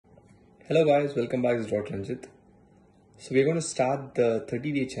Hello guys, welcome back to Dr. Ranjith. So we're going to start the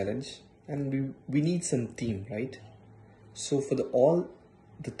 30-day challenge and we need some theme, right? So for all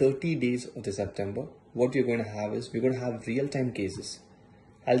the 30 days of the September, what we're going to have is we're going to have real-time cases.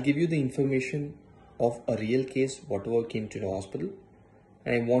 I'll give you the information of a real case, whatever came to the hospital,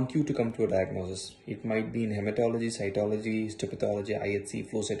 and I want you to come to a diagnosis. It might be in hematology, cytology, histopathology, IHC,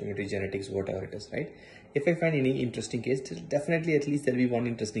 flow cytometry, genetics, whatever it is, right? If I find any interesting case, definitely at least there'll be one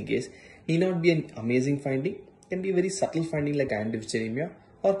interesting case. Need not be an amazing finding, can be a very subtle finding like iron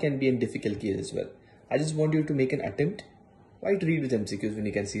or can be a difficult case as well. I just want you to make an attempt. Why to read with MCQs when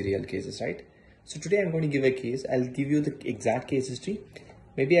you can see real cases, right? So today I'm going to give a case. I'll give you the exact case history.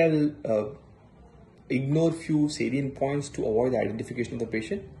 Maybe I will ignore few salient points to avoid the identification of the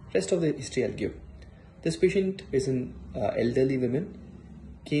patient. Rest of the history I'll give. This patient is an elderly woman,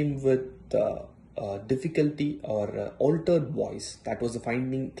 came with difficulty or altered voice. That was the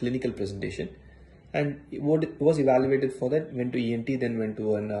finding clinical presentation, and what was evaluated for that, went to ENT, then went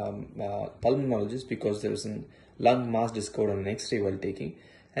to an pulmonologist because there was a lung mass discovered on an X-ray while taking,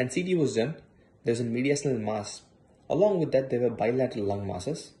 and CT was done. There's a mediastinal mass. Along with that, there were bilateral lung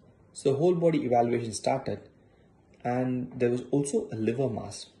masses. So the whole body evaluation started, and there was also a liver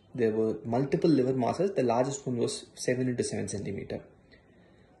mass. There were multiple liver masses. The largest one was 7 into 7 centimeter.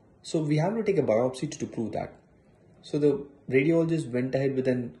 So we have to take a biopsy to prove that. So the radiologist went ahead with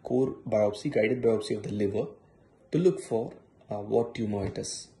a core biopsy, guided biopsy of the liver to look for what tumor it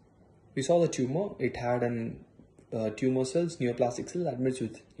is. We saw the tumor. It had an tumor cells, neoplastic cells admits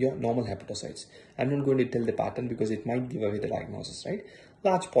with your normal hepatocytes. I'm not going to tell the pattern because it might give away the diagnosis, right?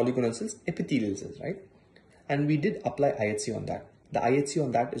 Large polygonal cells, epithelial cells, right? And we did apply IHC on that. The IHC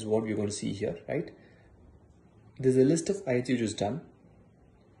on that is what we're going to see here, right? There's a list of IHC which is done.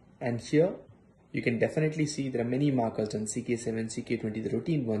 And here you can definitely see there are many markers done: CK7, CK20, the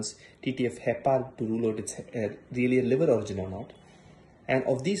routine ones, TTF HEPAR to rule out it's really a liver origin or not. And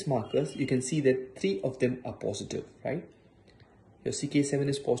of these markers, you can see that 3 of them are positive, right? Your CK7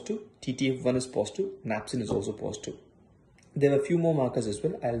 is positive, TTF1 is positive, napsin is also positive. There are a few more markers as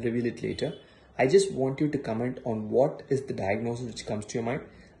well. I'll reveal it later. I just want you to comment on what is the diagnosis which comes to your mind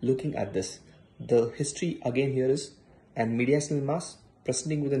looking at this. The history again here is an mediastinal mass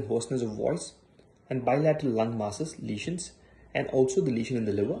presenting with an hoarseness of voice and bilateral lung masses, lesions, and also the lesion in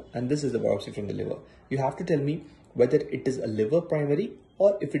the liver. And this is the biopsy from the liver. You have to tell me whether it is a liver primary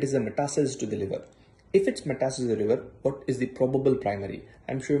or if it is a metastasis to the liver. If it's metastasis to the liver, what is the probable primary?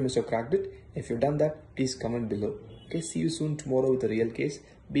 I'm sure you must have cracked it. If you've done that, please comment below. Okay, see you soon tomorrow with a real case.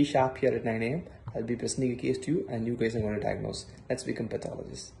 Be sharp here at 9 a.m. I'll be presenting a case to you and you guys are going to diagnose. Let's become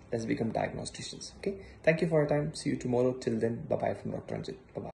pathologists. Let's become diagnosticians. Okay, thank you for your time. See you tomorrow. Till then, bye-bye from Dr. Ranjith. Bye-bye.